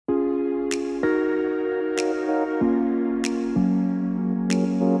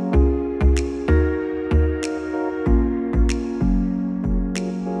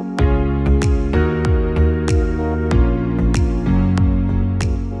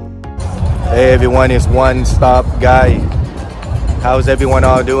Hey everyone, it's One Stop Guy. How's everyone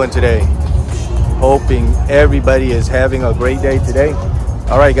all doing today? Hoping everybody is having a great day today.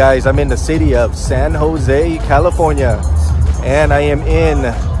 All right guys, I'm in the city of San Jose, California, and I am in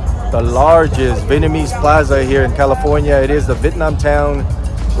the largest Vietnamese plaza here in California. It is the Vietnam Town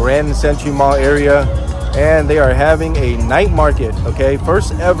Grand Century Mall area, and they are having a night market. Okay,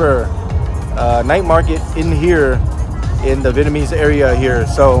 first ever night market in here in the Vietnamese area here.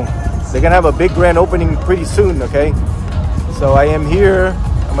 So they're gonna have a big grand opening pretty soon. Okay, so I am here.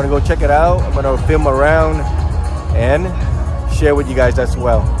 I'm gonna go check it out. I'm gonna film around and share with you guys as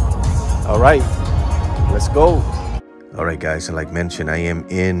well. All right, let's go. All right guys, and like mentioned, I am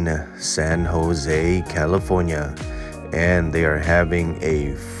in San Jose, California, and they are having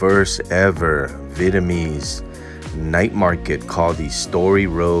a first ever Vietnamese night market called the Story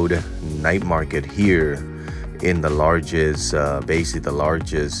Road Night Market here in the largest, basically the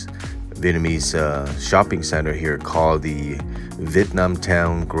largest Vietnamese shopping center here called the Vietnam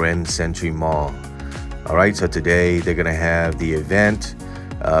Town Grand Century Mall. All right, so today they're gonna have the event.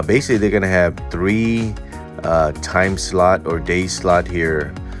 Basically, they're gonna have three time slot or day slot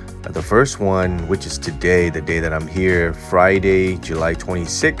here. The first one, which is today, the day that I'm here, Friday, July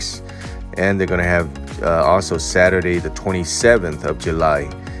 26th, and they're gonna have also Saturday, the 27th of July.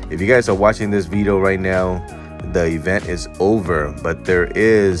 If you guys are watching this video right now, the event is over, but there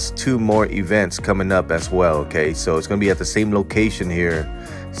is two more events coming up as well. Okay, so it's gonna be at the same location here,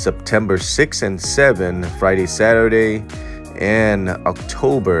 September 6 and 7, Friday, Saturday, and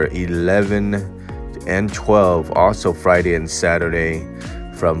October 11 and 12, also Friday and Saturday,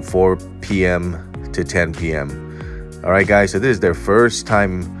 from 4 p.m. to 10 p.m. All right, guys, so this is their first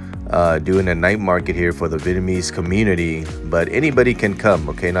time doing a night market here for the Vietnamese community, but anybody can come,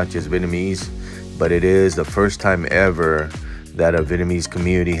 okay, not just Vietnamese, but it is the first time ever that a Vietnamese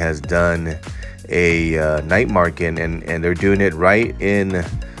community has done a night market, and they're doing it right in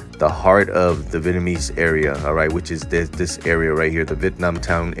the heart of the Vietnamese area, all right, which is this area right here, the Vietnam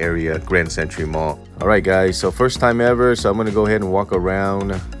Town area, Grand Century Mall. All right, guys, so first time ever, so I'm gonna go ahead and walk around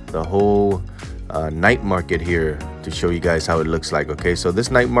the whole night market here to show you guys how it looks like. Okay, so this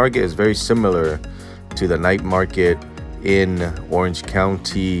night market is very similar to the night market in Orange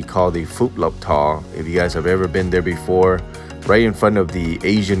County called the Phuc Lop Tho. If you guys have ever been there before, right in front of the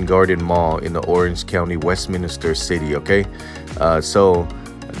Asian Garden Mall in the Orange County, Westminster City. Okay, so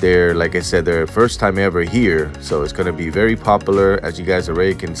they're, like I said, they're first time ever here, so it's going to be very popular. As you guys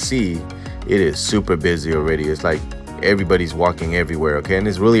already can see, it is super busy already. It's like everybody's walking everywhere. Okay, and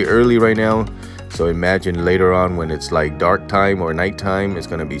it's really early right now, so imagine later on when it's like dark time or nighttime, it's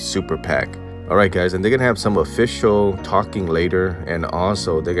going to be super packed. All right, guys, and they're gonna have some official talking later, and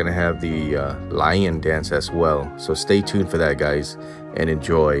also they're gonna have the lion dance as well. So stay tuned for that, guys, and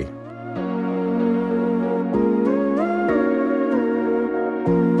enjoy.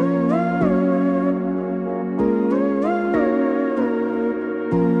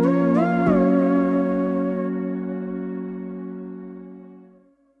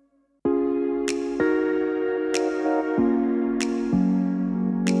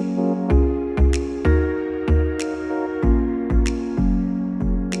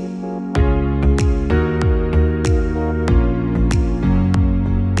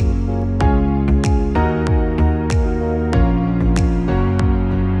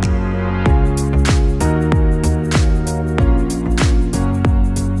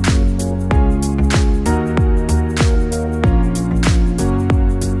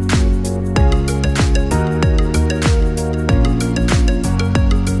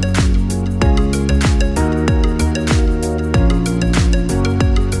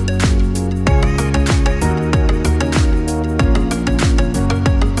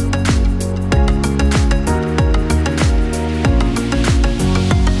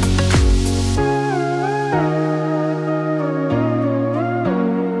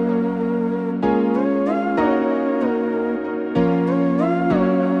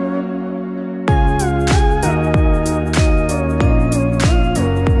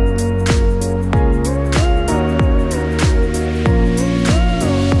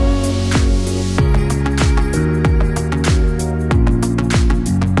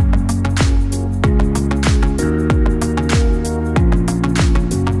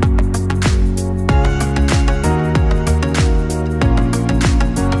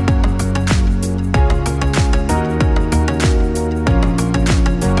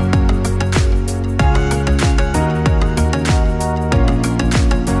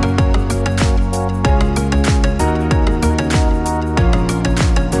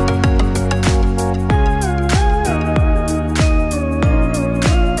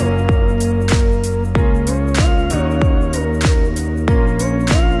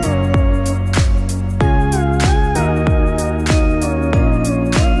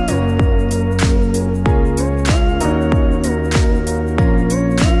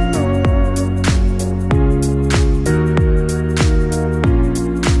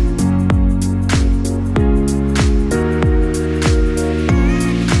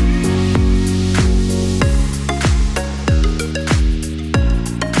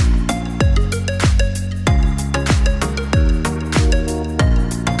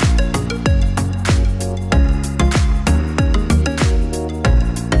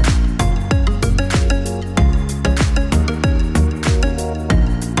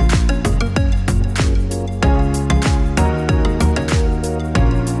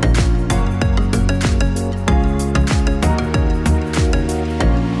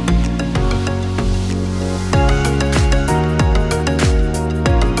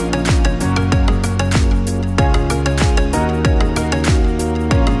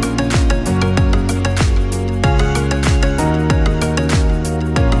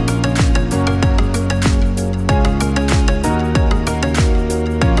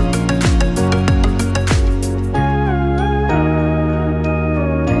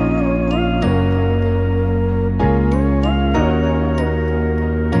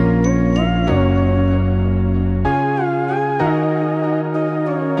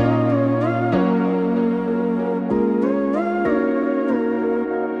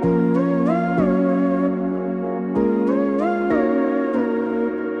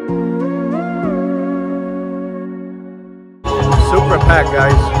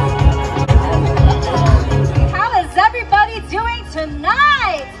 How is everybody doing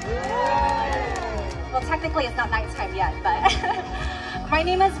tonight? Well, technically it's not nighttime yet, but my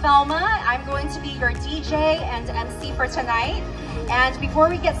name is Velma. I'm going to be your DJ and MC for tonight. And before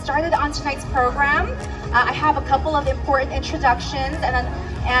we get started on tonight's program, I have a couple of important introductions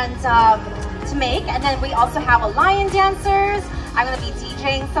to make. And then we also have a lion dancers. I'm going to be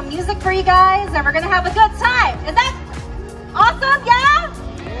DJing some music for you guys, and we're going to have a good time. Is that awesome? Yeah?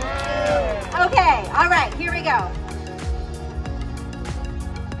 Okay, all right, here we go.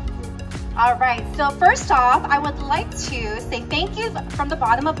 All right, so first off, I would like to say thank you from the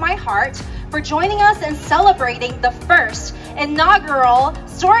bottom of my heart for joining us and celebrating the first inaugural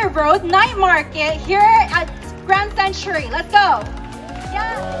Story Road Night Market here at Grand Century. Let's go.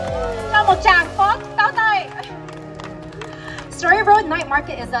 Story Road Night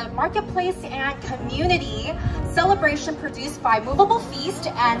Market is a marketplace and community celebration produced by Movable Feast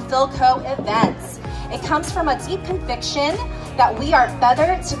and Philco Events. It comes from a deep conviction that we are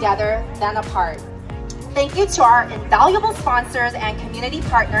better together than apart. Thank you to our invaluable sponsors and community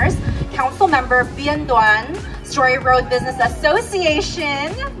partners, Council Member Bien Duan, Story Road Business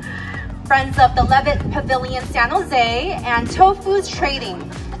Association, Friends of the Levitt Pavilion San Jose, and Tofu's Trading.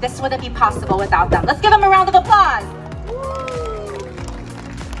 This wouldn't be possible without them. Let's give them a round of applause.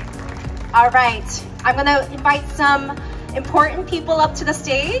 All right, I'm gonna invite some important people up to the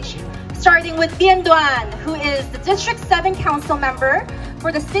stage, starting with Bien Duan, who is the District 7 Council Member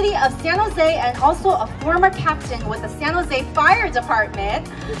for the City of San Jose and also a former captain with the San Jose Fire Department.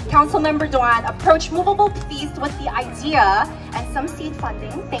 Councilmember Duan approached Movable Feast with the idea and some seed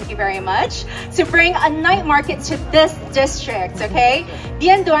funding, thank you very much, to bring a night market to this district, okay?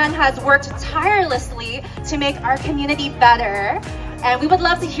 Bien Duan has worked tirelessly to make our community better, and we would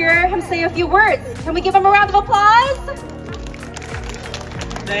love to hear him say a few words. Can we give him a round of applause?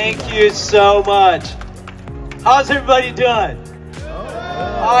 Thank you so much. How's everybody doing?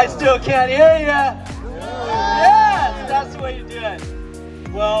 I still can't hear you. Yes, that's the way you do it.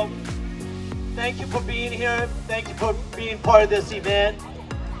 Well, thank you for being here. Thank you for being part of this event.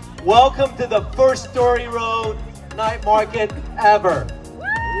 Welcome to the first Story Road Night Market ever.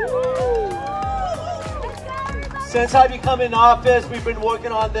 Since I become in office, we've been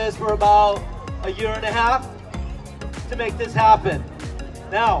working on this for about a year and a half to make this happen.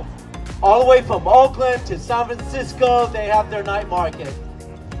 Now, all the way from Oakland to San Francisco, they have their night market.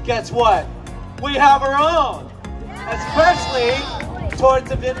 Guess what? We have our own, especially towards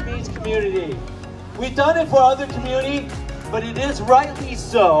the Vietnamese community. We've done it for other communities, but it is rightly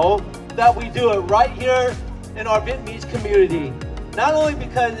so that we do it right here in our Vietnamese community. Not only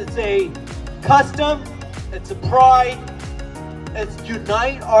because it's a custom, it's a pride, it's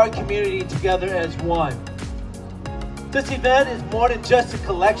unite our community together as one. This event is more than just a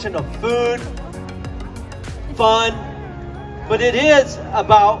collection of food, fun, but it is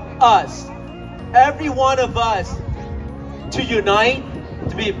about us, every one of us, to unite,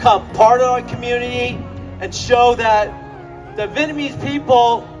 to become part of our community, and show that the Vietnamese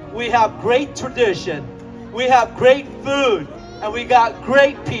people, we have great tradition, we have great food, and we got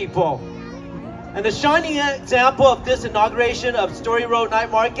great people. And the shining example of this inauguration of Story Road Night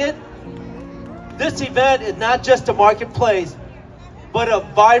Market, this event is not just a marketplace, but a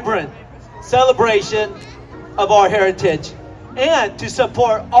vibrant celebration of our heritage, and to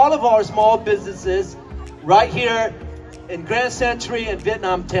support all of our small businesses right here in Grand Century and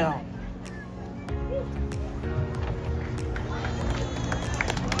Vietnam Town.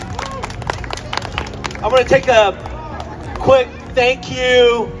 I'm going to take a quick thank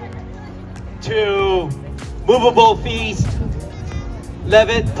you to Movable Feast,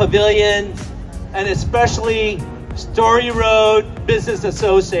 Levitt Pavilion, and especially Story Road Business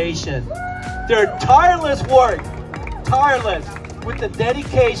Association. Their tireless work, with the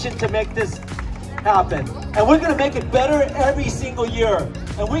dedication to make this happen. And we're gonna make it better every single year.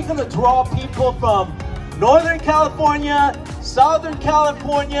 And we're gonna draw people from Northern California, Southern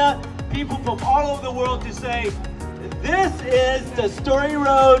California, people from all over the world to say, this is the Story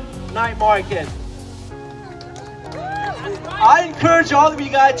Road Night Market. I encourage all of you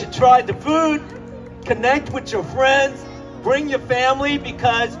guys to try the food, connect with your friends, bring your family,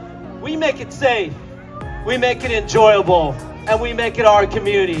 because we make it safe, we make it enjoyable, and we make it our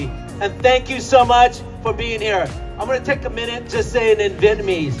community. And thank you so much for being here. I'm going to take a minute to say it in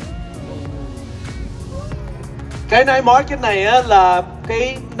Vietnamese. Cái night market này là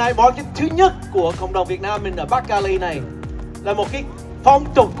cái night market thứ nhất của cộng đồng Việt Nam mình ở Bắc Cali này. Là một cái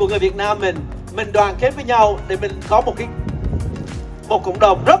phong tục của người Việt Nam mình đoàn kết với nhau để mình có một cộng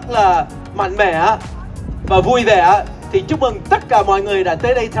đồng rất là mạnh mẽ và vui vẻ. Thì chúc mừng tất cả mọi người đã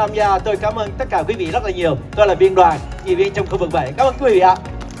tới đây tham gia. Tôi cảm ơn tất cả quý vị rất là nhiều. Tôi là biên đoàn, nghị viên trong khu vực 7. Cảm ơn quý vị ạ.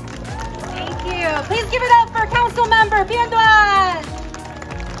 Thank you. Please give it up for Council Member Viet Duan.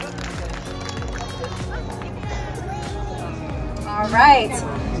 All right.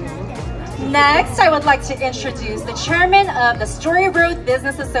 Next, I would like to introduce the chairman of the Story Road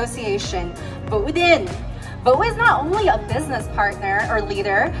Business Association, Vo Din. Vo is not only a business partner or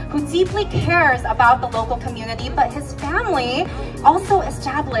leader who deeply cares about the local community, but his family also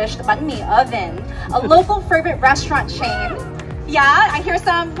established Bánh Mì Oven, a local favorite restaurant chain. Yeah, I hear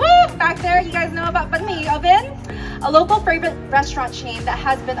some woo back there. You guys know about Bánh Mì Oven? A local favorite restaurant chain that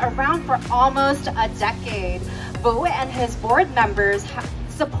has been around for almost a decade. Vo and his board members'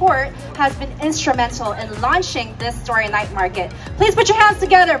 support has been instrumental in launching this Story Night Market. Please put your hands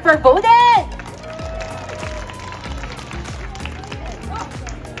together for Vo Din.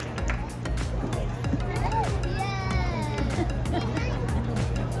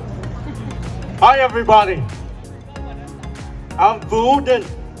 Hi everybody, I'm Vũ Đinh.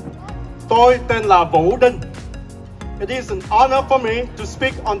 Tôi tên là Vũ Đinh. It is an honor for me to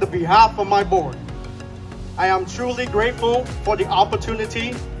speak on the behalf of my board. I am truly grateful for the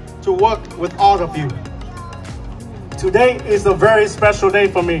opportunity to work with all of you. Today is a very special day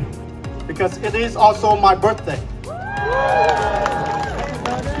for me because it is also my birthday.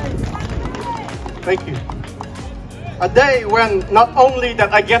 Thank you. A day when not only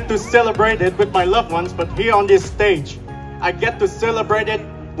that I get to celebrate it with my loved ones, but here on this stage, I get to celebrate it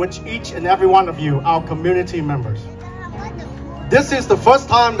with each and every one of you, our community members. This is the first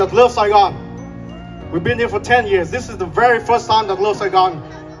time that Little Saigon, we've been here for 10 years, this is the very first time that Little Saigon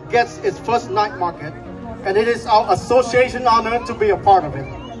gets its first night market, and it is our association honor to be a part of it.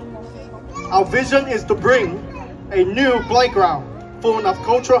 Our vision is to bring a new playground full of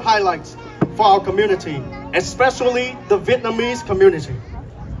cultural highlights for our community, especially the Vietnamese community.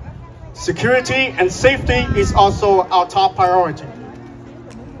 Security and safety is also our top priority.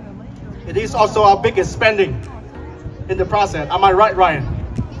 It is also our biggest spending in the process. Am I right, Ryan?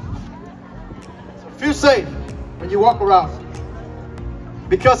 So feel safe when you walk around.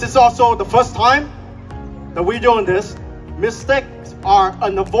 Because it's also the first time that we're doing this, mistakes are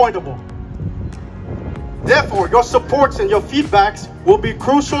unavoidable. Therefore, your supports and your feedbacks will be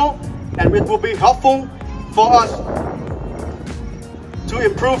crucial, and it will be helpful for us to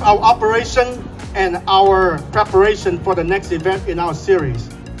improve our operation and our preparation for the next event in our series.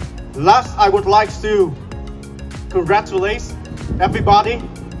 Last, I would like to congratulate everybody.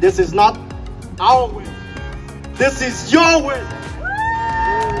 This is not our win. This is your win.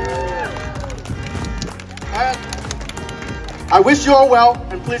 And I wish you all well,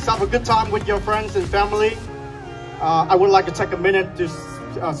 and please have a good time with your friends and family. I would like to take a minute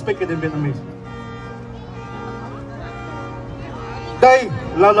to speak it in Vietnamese. Đây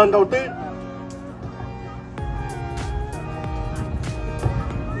là lần đầu tiên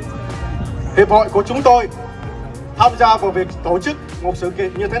hiệp hội của chúng tôi tham gia vào việc tổ chức một sự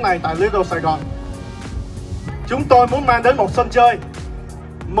kiện như thế này tại Little Sài Gòn. Chúng tôi muốn mang đến một sân chơi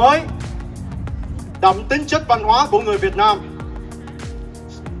mới, đậm tính chất văn hóa của người Việt Nam.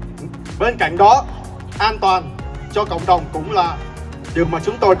 Bên cạnh đó, an toàn cho cộng đồng cũng là điều mà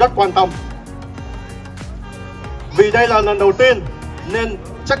chúng tôi rất quan tâm. Vì đây là lần đầu tiên nên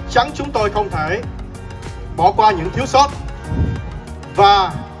chắc chắn chúng tôi không thể bỏ qua những thiếu sót.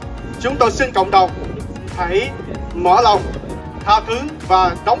 Và chúng tôi xin cộng đồng hãy mở lòng, tha thứ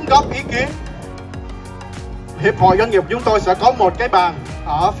và đóng góp ý kiến. Hiệp hội doanh nghiệp chúng tôi sẽ có một cái bàn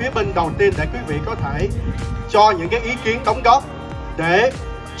ở phía bên đầu tiên để quý vị có thể cho những cái ý kiến đóng góp, để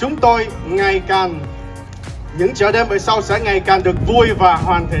chúng tôi ngày càng, những chợ đêm về sau sẽ ngày càng được vui và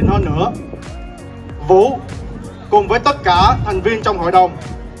hoàn thiện hơn nữa. Vũ cùng với tất cả thành viên trong hội đồng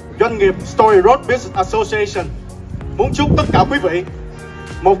doanh nghiệp Story Road Business Association muốn chúc tất cả quý vị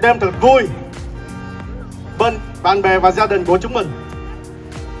một đêm thật vui bên bạn bè và gia đình của chúng mình.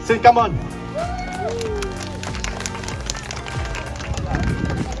 Xin cảm ơn.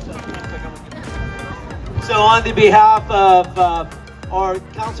 So on the behalf of our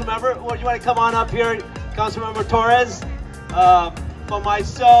council member, would you want to come on up here, Councilmember Torres? For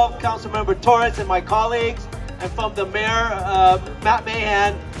myself, Councilmember Torres, and my colleagues, and from the mayor, Matt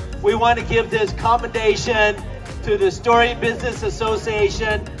Mahan, we want to give this commendation to the Story Business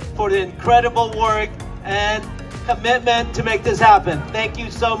Association for the incredible work and commitment to make this happen. Thank you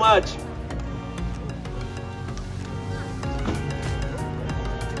so much.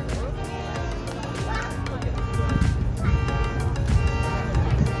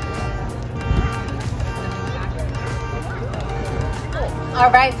 All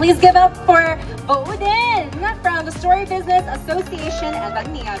right, please give up for Vo Din from the Story Business Association and the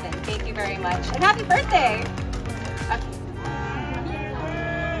Niaven. Thank you very much. And happy birthday.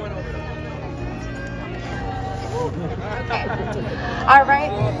 Okay. All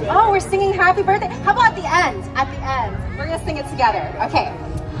right. Oh, we're singing happy birthday. How about at the end? At the end, we're gonna sing it together. Okay.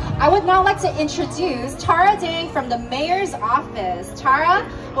 I would now like to introduce Tara Dang from the Mayor's Office. Tara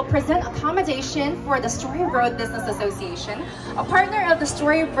will present accommodation for the Story Road Business Association, a partner of the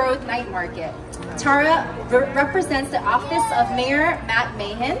Story Road Night Market. Tara represents the Office of Mayor Matt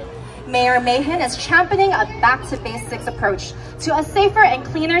Mahan. Mayor Mahan is championing a back-to-basics approach to a safer and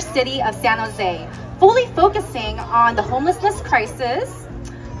cleaner city of San Jose, fully focusing on the homelessness crisis,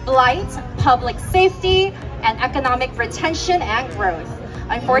 blight, public safety, and economic retention and growth.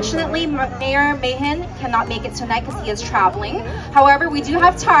 Unfortunately, Mayor Mahan cannot make it tonight because he is traveling. However, we do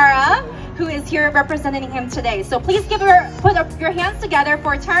have Tara, who is here representing him today. So please put up your hands together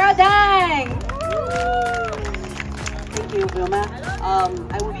for Tara Dang. Thank you, Vilma.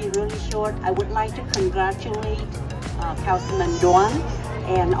 I will be really short. I would like to congratulate Councilman Duan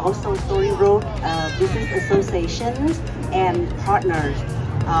and also Story Road Business Associations and partners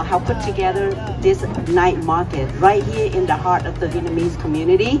have put together this night market right here in the heart of the Vietnamese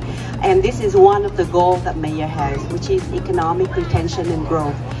community. And this is one of the goals that Mayor has, which is economic retention and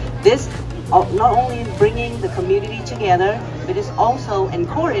growth. This not only bringing the community together, but it's also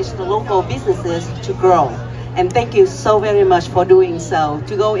encourage the local businesses to grow. And thank you so very much for doing so,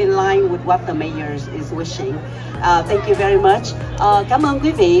 to go in line with what the mayor is wishing. Thank you very much. Cảm ơn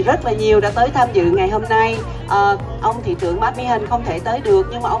quý vị rất là nhiều đã tới tham dự ngày hôm nay. Ông thị trưởng Matt Mahan không thể tới được,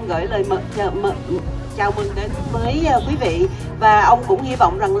 nhưng mà ông gửi lời chào mừng đến với quý vị. Và ông cũng hy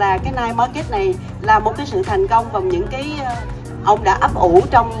vọng rằng là cái night market này là một cái sự thành công, và những cái ông đã ấp ủ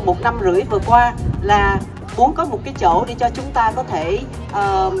trong 1 năm rưỡi vừa qua là muốn có một cái chỗ để cho chúng ta có thể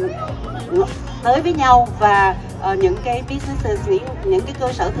tới với nhau, và những cái businesses, những cái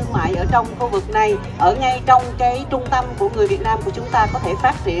cơ sở thương mại ở trong khu vực này, ở ngay trong cái trung tâm của người Việt Nam của chúng ta có thể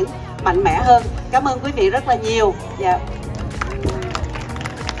phát triển mạnh mẽ hơn. Cảm ơn quý vị rất là nhiều. Yeah.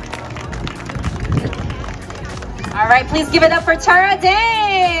 All right, please give it up for Tara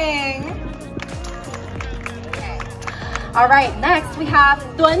Dang. All right, next we have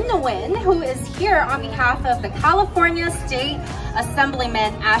Tuấn Nguyen, who is here on behalf of the California State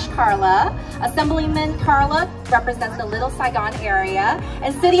Assemblyman Ash Carla. Assemblyman Carla represents the Little Saigon area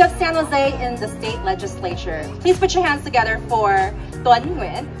and City of San Jose in the state legislature. Please put your hands together for Tuấn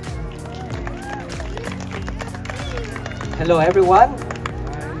Nguyen. Hello everyone,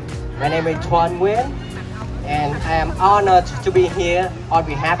 my name is Tuấn Nguyen, and I am honored to be here on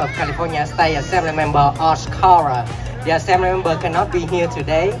behalf of California State Assembly Member Ash Carla. The Assembly member cannot be here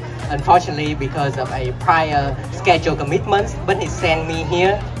today, unfortunately, because of a prior scheduled commitments, but he sent me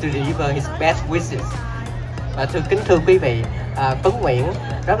here to deliver his best wishes. Và kính thưa quý vị, Tuấn Nguyễn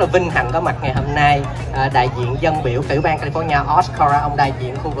rất là vinh hạnh có mặt ngày hôm nay, đại diện dân biểu tiểu bang California Ash Carla, ông đại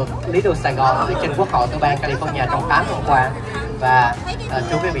diện khu vực Little Saigon ở trên quốc hội tiểu bang California trong 8 năm qua. Và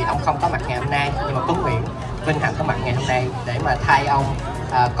thưa quý vị, ông không có mặt ngày hôm nay, nhưng mà Tuấn Nguyễn vinh hạnh có mặt ngày hôm nay để mà thay ông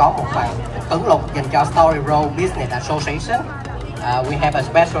có một bằng ứng lục dành cho Story Road Business Association. We have a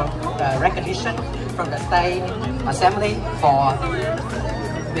special recognition from the State Assembly for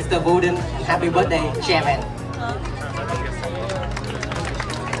Mr. Wooden. Happy birthday, Chairman.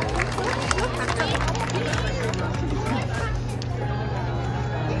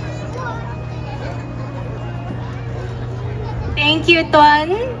 Thank you,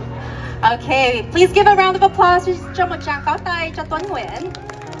 Tuấn. Okay, please give a round of applause cho một tràng pháo tay cho Tuấn Nguyễn.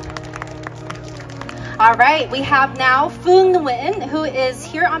 All right, we have now Phương Nguyen, who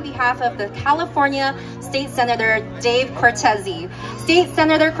is here on behalf of the California State Senator Dave Cortese. State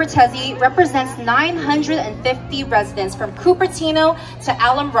Senator Cortese represents 950 residents from Cupertino to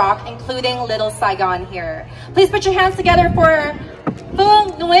Alum Rock, including Little Saigon here. Please put your hands together for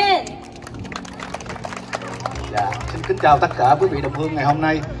Phương Nguyen. Dạ, xin kính chào tất cả quý vị đồng hương ngày hôm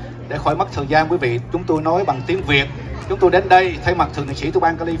nay. Để khỏi mất thời gian quý vị, chúng tôi nói bằng tiếng Việt. Chúng tôi đến đây thay mặt thượng nghị sĩ tiểu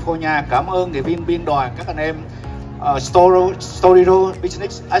bang California cảm ơn nghị viên biên đoàn, các anh em Story Road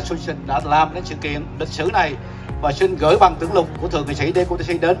Business Association đã làm đến sự kiện lịch sử này, và xin gửi bằng tưởng lục của thượng nghị sĩ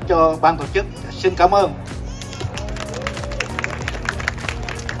DCTC đến cho ban tổ chức. Xin cảm ơn.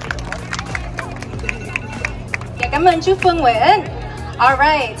 Cảm ơn chú Phương Nguyễn. All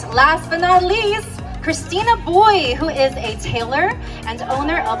right, last but not least, Christina Boy, who is a tailor and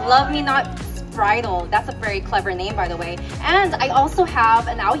owner of Love Me Not Bridal. That's a very clever name, by the way. And I also have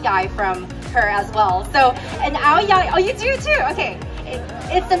an ao yai from her as well. So an ao yai, oh, you do too? Okay.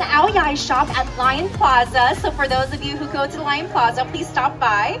 It's an Aoyai shop at Lion Plaza. So for those of you who go to Lion Plaza, please stop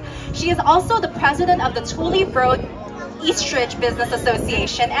by. She is also the president of the Tully Road Eastridge Business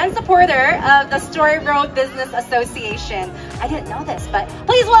Association and supporter of the Story Road Business Association. I didn't know this, but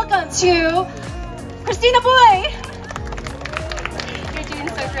please welcome to Christina Boy. You're doing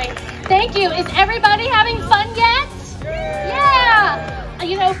so great. Thank you. Is everybody having fun yet? Yeah.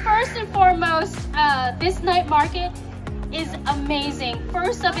 You know, first and foremost, this night market is amazing.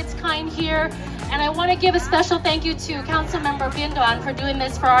 First of its kind here. And I want to give a special thank you to Councilmember Vian Duan for doing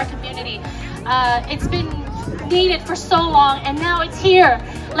this for our community. It's been needed for so long and now it's here.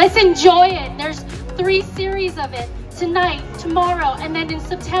 Let's enjoy it. There's 3 series of it tonight, tomorrow, and then in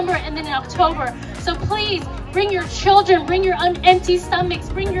September, and then in October. So please bring your children, bring your empty stomachs,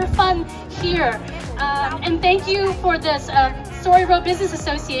 bring your fun here. And thank you for this Story Road Business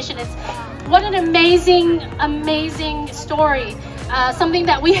Association. What an amazing, amazing story. Something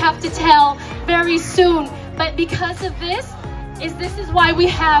that we have to tell very soon. But because of this is why we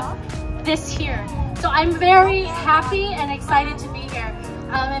have this here. So I'm very happy and excited to be here.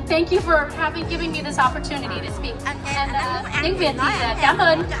 And thank you for giving me this opportunity to speak. Tiếng Việt thì cảm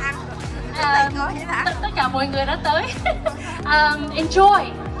ơn tất cả mọi người đã tới.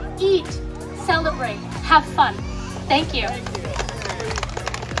 Enjoy, eat, celebrate, have fun. Thank you.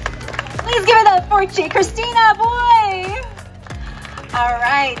 Please give it up for Christina Boy. All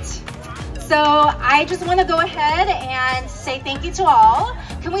right. So I just want to go ahead and say thank you to all.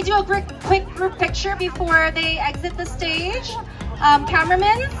 Can we do a quick group picture before they exit the stage?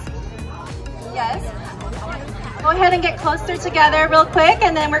 Cameramen? Yes. Go ahead and get closer together real quick,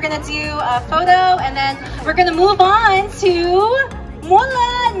 and then we're going to do a photo, and then we're going to move on to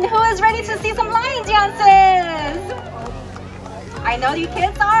Mulan, who is ready to see some lion dances. I know you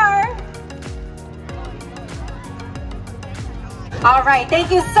kids are. All right,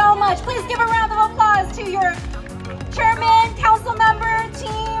 thank you so much. Please give a round of applause to your chairman, council member,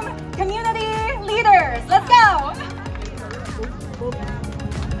 team, community leaders. Let's go.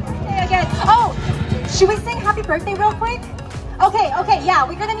 Okay, again. Oh, should we sing happy birthday real quick? Okay, yeah,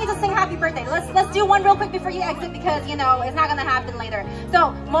 we're gonna need to sing happy birthday. Let's do one real quick before you exit because you know it's not gonna happen later.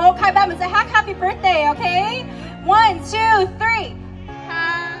 So, Mo Kai Bam and say happy birthday, okay? 1, 2, 3.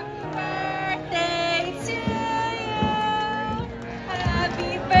 Happy birthday to you.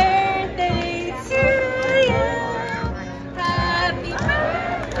 Happy birthday to you. Happy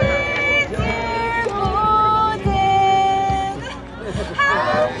birthday, dear Boden.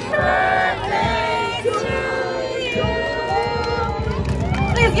 Happy birthday to you.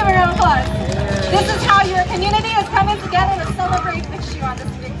 Please give a round of applause. This is how your community is coming together to celebrate with you on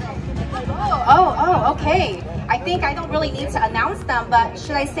this big day. Oh, okay. I think I don't really need to announce them, but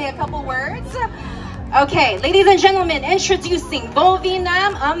should I say a couple words? Okay, ladies and gentlemen, introducing Vo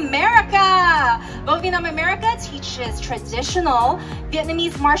Vietnam America. Vo Vietnam America teaches traditional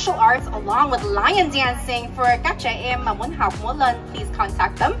Vietnamese martial arts along with lion dancing. For các trẻ em mà muốn học múa lân, please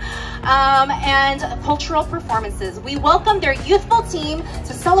contact them. And cultural performances. We welcome their youthful team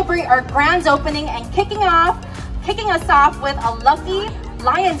to celebrate our grand opening and kicking us off with a lucky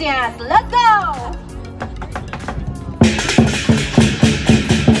lion dance. Let's go!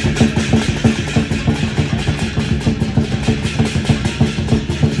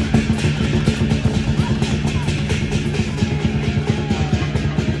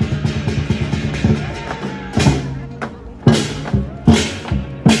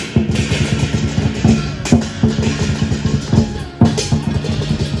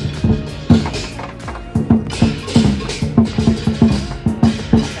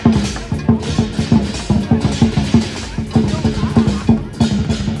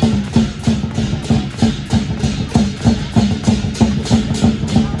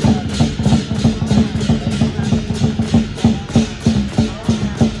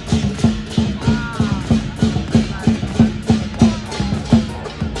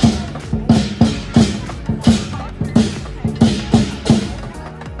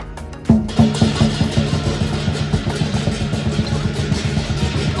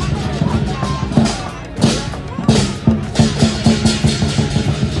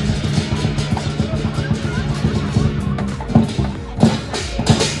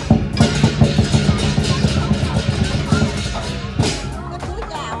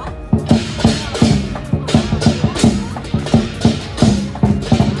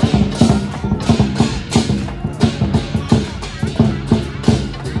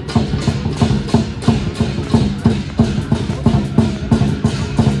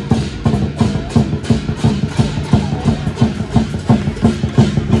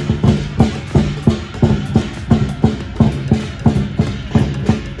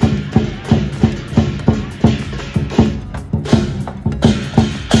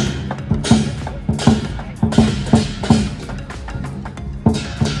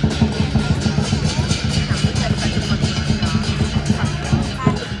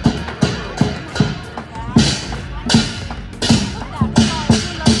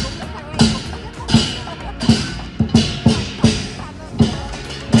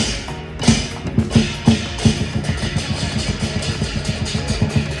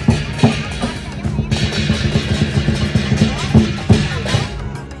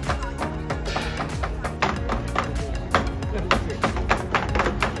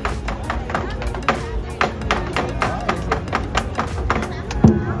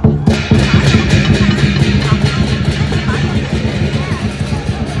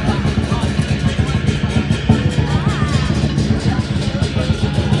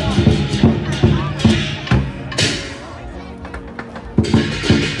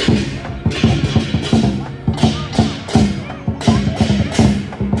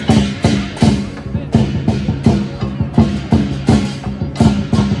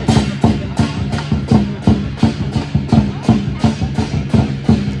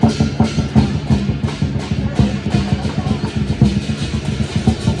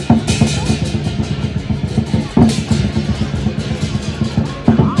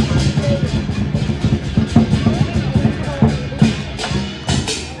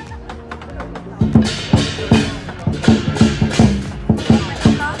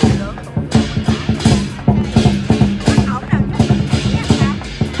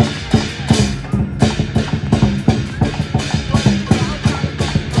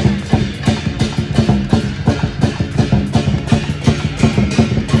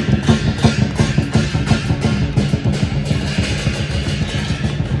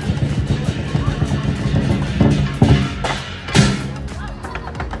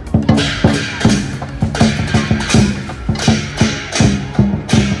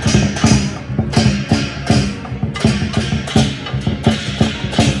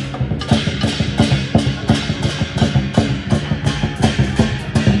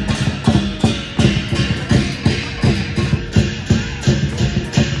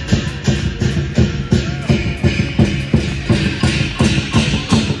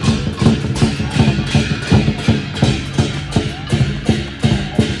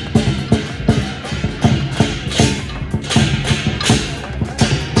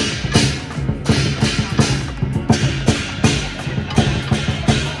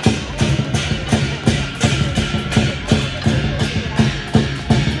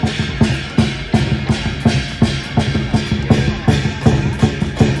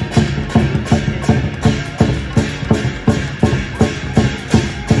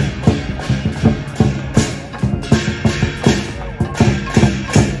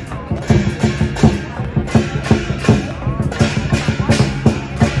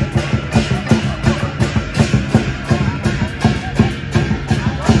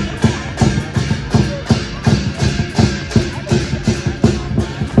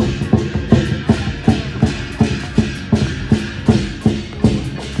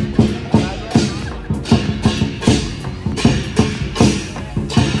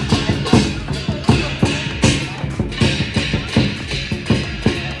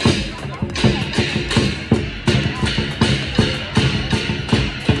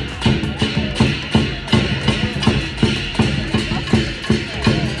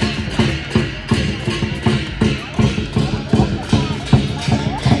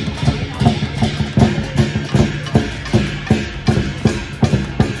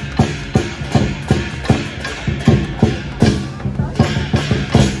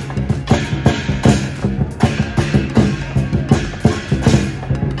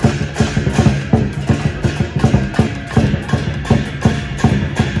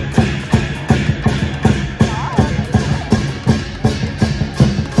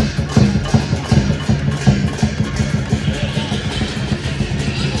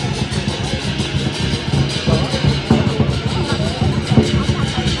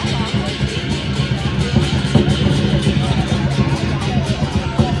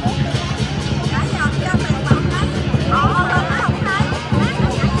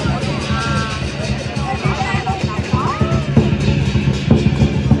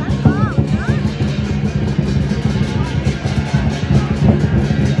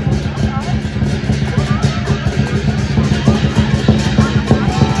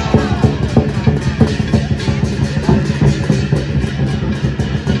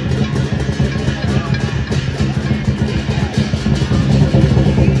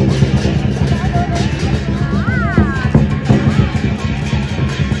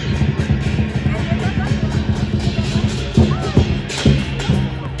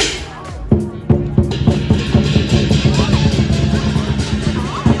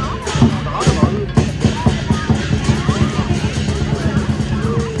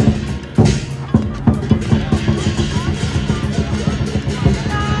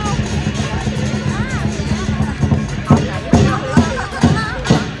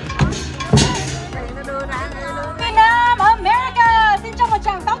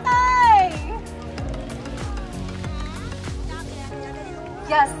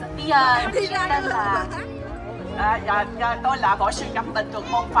 Tôi là võ sư Cẩm Bình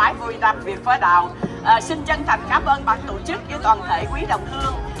thuộc môn phái Vui Nam Việt Phái Đạo. Xin chân thành cảm ơn ban tổ chức với toàn thể quý đồng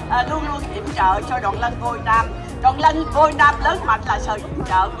hương luôn luôn yểm trợ cho đoàn lân Vui Nam. Đoàn lân Vui Nam lớn mạnh là sự yểm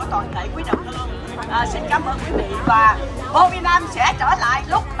trợ của toàn thể quý đồng hương. Xin cảm ơn quý vị và Vui Nam sẽ trở lại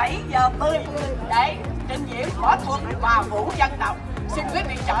lúc 7 giờ 10 để trình diễn võ thuật và vũ dân tộc. Xin quý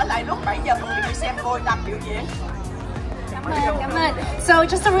vị trở lại lúc 7 giờ 10 để xem Vui Nam biểu diễn. So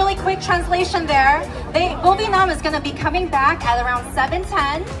just a really quick translation there. Vô Vietnam is going to be coming back at around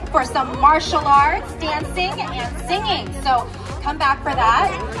 7:10 for some martial arts, dancing, and singing. So come back for that.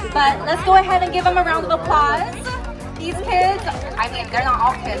 But let's go ahead and give them a round of applause. These kids, I mean, they're not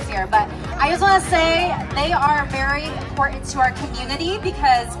all kids here, but I just want to say they are very important to our community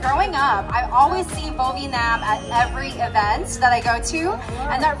because growing up, I always see Vô Vietnam at every event that I go to,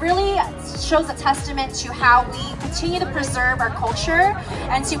 and that really shows a testament to how we continue to preserve our culture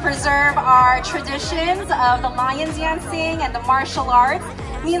and to preserve our traditions of the lion dancing and the martial arts.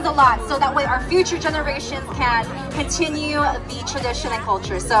 Means a lot, so that way our future generations can continue the tradition and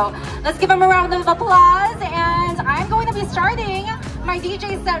culture. So let's give them a round of applause, and I'm going to be starting my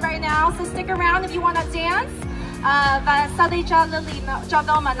DJ set right now, so stick around if you want to dance. Và sau đây cho Lily cho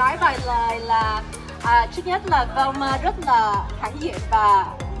Vô mà nói vài lời là trước nhất là Vô rất là hãnh diện và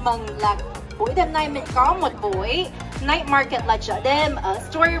mừng là buổi đêm nay mình có một buổi night market là chợ đêm ở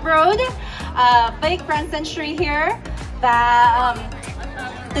Story Road, big Grand Century here. Và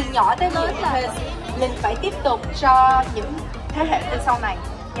từ nhỏ tới lớn là mình phải tiếp tục cho những thế hệ từ sau này.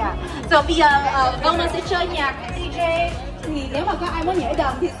 So bây giờ Vô sẽ chơi nhạc DJ, thì nếu mà có ai muốn nhảy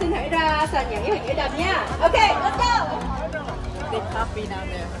đầm thì xin hãy ra sàn nhảy và nhảy đầm nha. Ok, let's go. Big happy down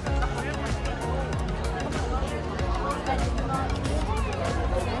there.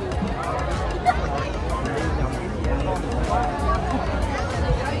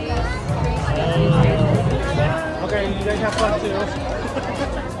 Okay, you guys have fun too.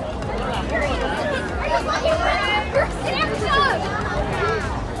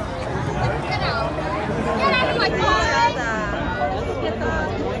 Get out of my car!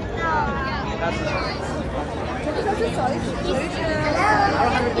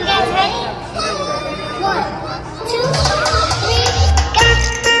 You guys ready? 1, 2, 3,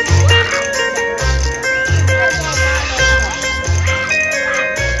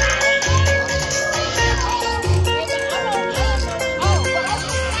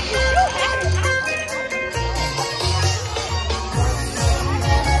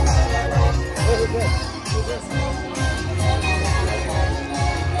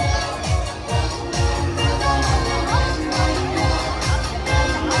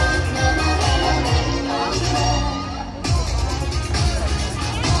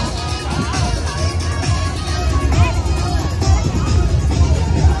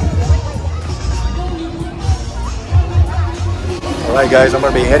 Alright guys, I'm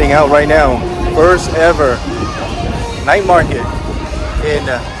going to be heading out right now. First ever night market in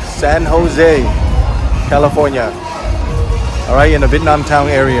San Jose, California. Alright, in the Vietnam town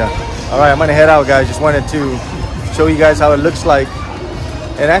area. Alright, I'm going to head out guys. Just wanted to show you guys how it looks like.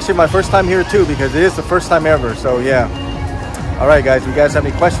 And actually my first time here too, because it is the first time ever. So yeah. Alright guys, if you guys have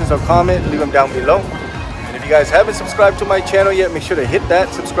any questions or comment, leave them down below. And if you guys haven't subscribed to my channel yet, make sure to hit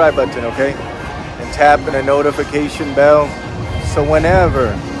that subscribe button, okay? And tap on the notification bell, so whenever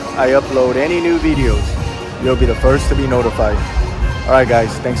I upload any new videos, you'll be the first to be notified. Alright guys,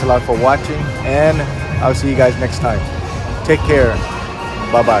 thanks a lot for watching, and I'll see you guys next time. Take care.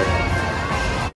 Bye-bye.